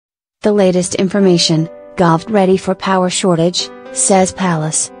The latest information, Gov't ready for power shortage, says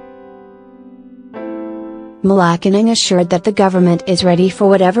Palace. Malacañang assured that the government is ready for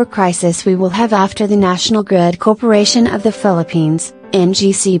whatever crisis we will have after the National Grid Corporation of the Philippines,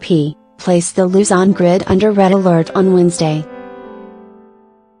 NGCP, placed the Luzon grid under red alert on Wednesday.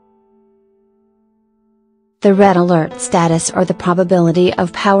 The red alert status, or the probability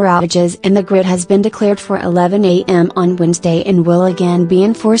of power outages in the grid, has been declared for 11 a.m. on Wednesday and will again be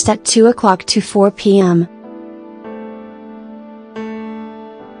enforced at 2 o'clock to 4 p.m.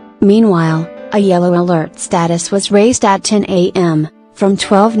 Meanwhile, a yellow alert status was raised at 10 a.m., from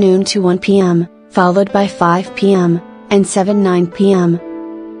 12 noon to 1 p.m., followed by 5 p.m., and 7-9 p.m.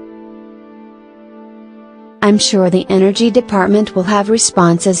 I'm sure the Energy Department will have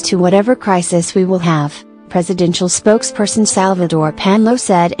responses to whatever crisis we will have, presidential spokesperson Salvador Panlo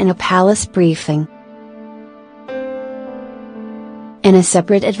said in a Palace briefing. In a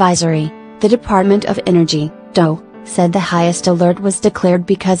separate advisory, the Department of Energy, DOE, said the highest alert was declared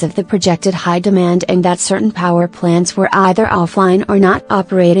because of the projected high demand and that certain power plants were either offline or not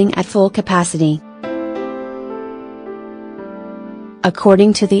operating at full capacity.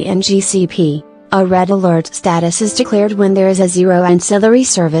 According to the NGCP, a red alert status is declared when there is a zero ancillary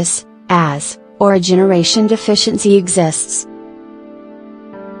service, or a generation deficiency exists.